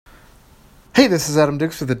Hey, this is Adam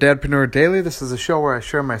Dukes with the Dadpreneur Daily. This is a show where I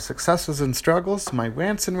share my successes and struggles, my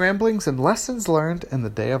rants and ramblings, and lessons learned in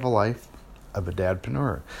the day of a life of a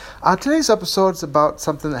dadpreneur. Today's episode is about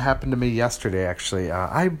something that happened to me yesterday, actually.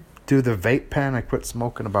 I do the vape pen. I quit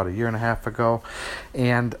smoking about a year and a half ago,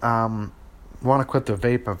 and want to quit the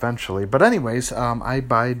vape eventually. But anyways, I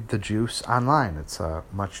buy the juice online. It's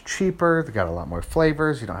much cheaper. They got a lot more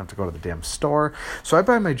flavors. You don't have to go to the damn store. So I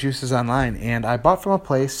buy my juices online, and I bought from a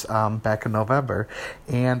place back in November,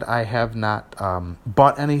 and I have not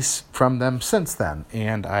bought any from them since then.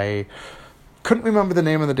 And I couldn't remember the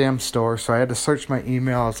name of the damn store, so I had to search my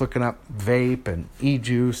email. I was looking up vape and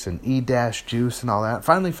e-juice and e-juice and all that.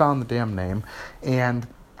 Finally found the damn name, and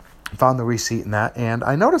found the receipt and that, and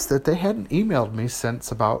I noticed that they hadn't emailed me since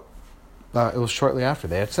about, it was shortly after.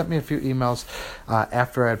 They had sent me a few emails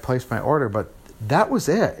after I had placed my order, but that was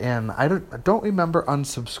it, and I don't remember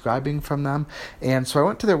unsubscribing from them. And so I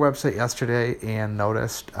went to their website yesterday and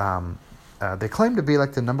noticed they claim to be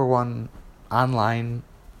like the number one online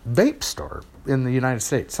vape store in the United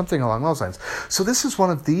States, something along those lines. So this is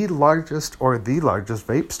one of the largest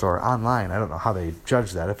vape store online. I don't know how they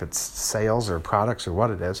judge that, if it's sales or products or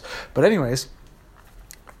what it is. But anyways,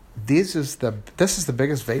 this is the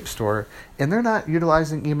biggest vape store, and they're not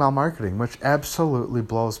utilizing email marketing, which absolutely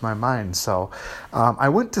blows my mind. So I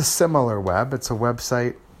went to SimilarWeb. It's a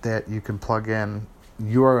website that you can plug in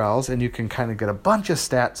URLs and you can kind of get a bunch of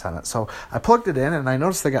stats on it. So I plugged it in, and I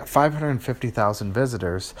noticed they got 550,000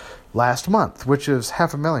 visitors last month, which is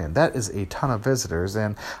 500,000. That is a ton of visitors,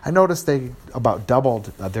 and I noticed they about doubled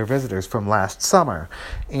their visitors from last summer,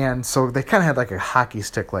 and so they kind of had like a hockey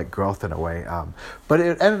stick like growth in a way, but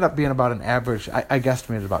it ended up being about an average, I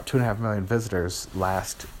guesstimated about 2.5 million visitors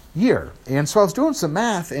last year. And so I was doing some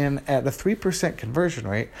math, and at a 3% conversion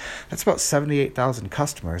rate, that's about 78,000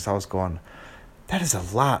 customers. I was going, that is a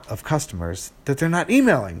lot of customers that they're not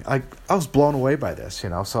emailing. Like, I was blown away by this,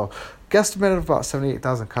 So guesstimated about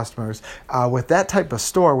 78,000 customers. With that type of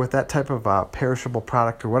store, with that type of perishable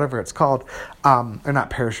product or whatever it's called, or not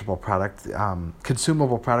perishable product,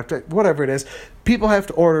 consumable product, whatever it is, people have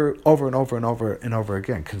to order over and over and over and over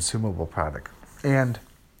again, consumable product. And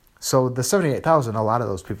so the 78,000, a lot of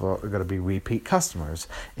those people are going to be repeat customers,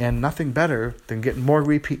 and nothing better than getting more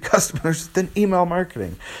repeat customers than email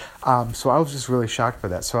marketing. So I was just really shocked by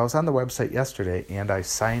that. So I was on the website yesterday, and I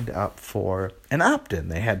signed up for an opt-in.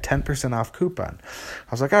 They had 10% off coupon.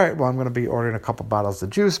 I was like, all right, well, I'm going to be ordering a couple bottles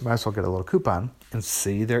of juice. Might as well get a little coupon and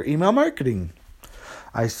see their email marketing.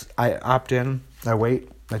 I opt in, I wait,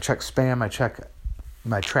 I check spam, I check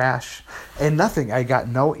my trash, and nothing. I got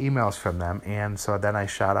no emails from them, and so then I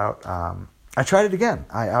shot out. I tried it again.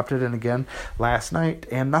 I opted in again last night,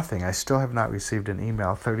 and nothing. I still have not received an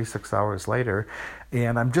email 36 hours later,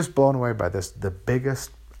 and I'm just blown away by this. The biggest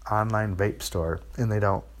online vape store, and they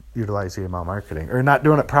don't utilize email marketing, or not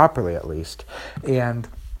doing it properly at least. And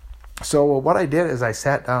so what I did is I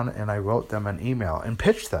sat down and I wrote them an email and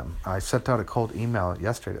pitched them. I sent out a cold email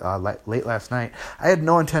yesterday, late last night. I had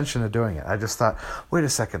no intention of doing it. I just thought, wait a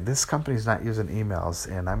second, this company's not using emails,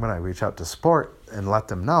 and I'm going to reach out to support and let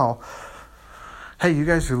them know, hey, you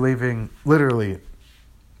guys are leaving literally,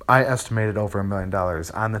 I estimated over $1 million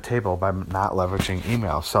on the table by not leveraging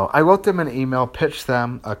email. So I wrote them an email, pitched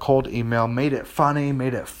them a cold email, made it funny,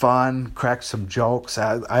 made it fun, cracked some jokes.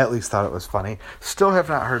 I at least thought it was funny. Still have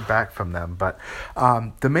not heard back from them. But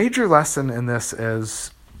the major lesson in this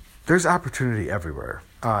is there's opportunity everywhere.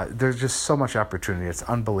 There's just so much opportunity. It's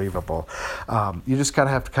unbelievable. You just gotta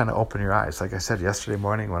have to kind of open your eyes. Like I said yesterday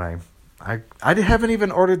morning when I haven't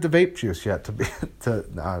even ordered the vape juice yet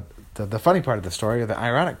the funny part of the story, or the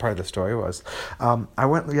ironic part of the story was, I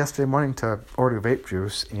went yesterday morning to order vape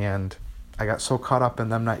juice, and I got so caught up in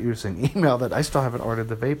them not using email that I still haven't ordered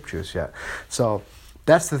the vape juice yet. So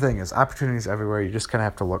that's the thing, is opportunities everywhere. You just kind of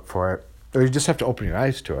have to look for it, or you just have to open your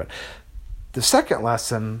eyes to it. The second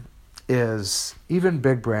lesson is even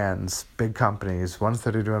big brands, big companies, ones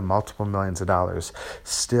that are doing multiple millions of dollars,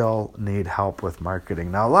 still need help with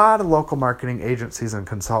marketing. Now, a lot of local marketing agencies and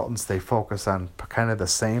consultants, they focus on kind of the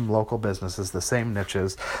same local businesses, the same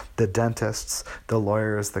niches, the dentists, the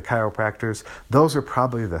lawyers, the chiropractors. Those are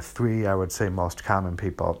probably the three, I would say, most common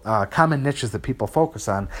niches that people focus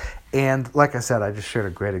on. And like I said, I just shared a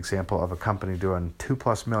great example of a company doing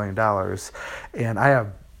 $2+ million, and I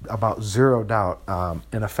have about zero doubt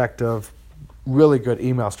an effective, really good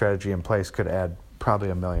email strategy in place could add probably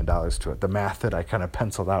 $1 million to it. The math that I kind of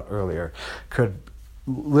penciled out earlier could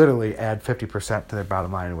literally add 50% to their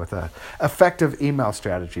bottom line with a effective email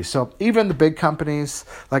strategy. So even the big companies,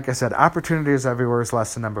 like I said, opportunities everywhere is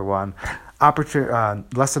lesson number one.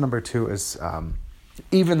 Lesson number two is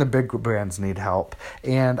even the big brands need help.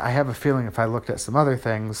 And I have a feeling if I looked at some other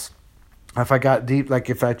things, if I got deep, like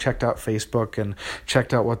if I checked out Facebook and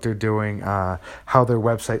checked out what they're doing, how their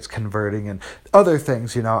website's converting and other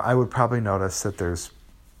things, I would probably notice that there's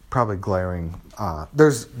probably glaring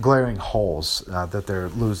holes that they're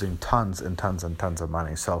losing tons and tons and tons of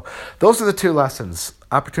money. So those are the two lessons.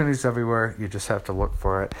 Opportunities everywhere. You just have to look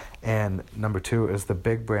for it. And number 2 is the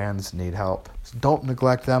big brands need help. Don't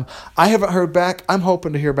neglect them. I haven't heard back. I'm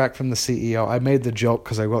hoping to hear back from the CEO. I made the joke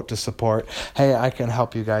because I wrote to support. Hey, I can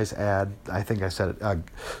help you guys add, I think I said it,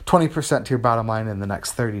 20% to your bottom line in the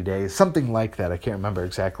next 30 days. Something like that. I can't remember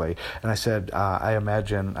exactly. And I said,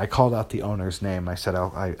 I called out the owner's name. I said,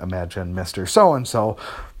 I imagine Mr. So-and-so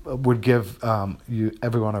would give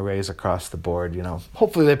everyone a raise across the board.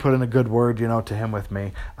 Hopefully they put in a good word, to him with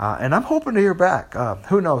me. And I'm hoping to hear back.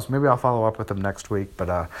 Who knows? Maybe I'll follow up with him next week. But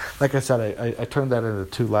like I said, I turned that into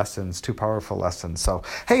 2 powerful lessons. So,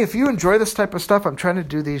 hey, if you enjoy this type of stuff, I'm trying to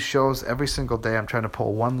do these shows every single day. I'm trying to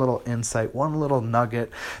pull one little insight, one little nugget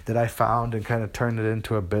that I found and kind of turn it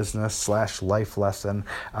into a business/life lesson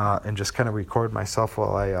and just kind of record myself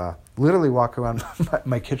while I literally walk around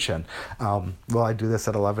my kitchen. I do this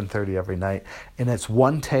at 11:30 every night, and it's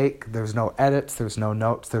one take. There's no edits, there's no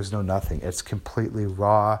notes, there's no nothing. It's completely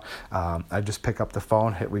raw. I just pick up the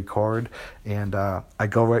phone, hit record, and I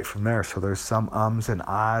go right from there. So there's some ums and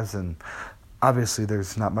ahs, and obviously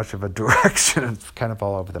there's not much of a direction. It's kind of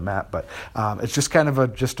all over the map, but it's just kind of a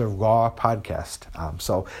raw podcast.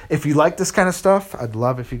 So if you like this kind of stuff, I'd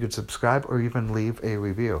love if you could subscribe or even leave a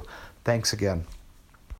review. Thanks again.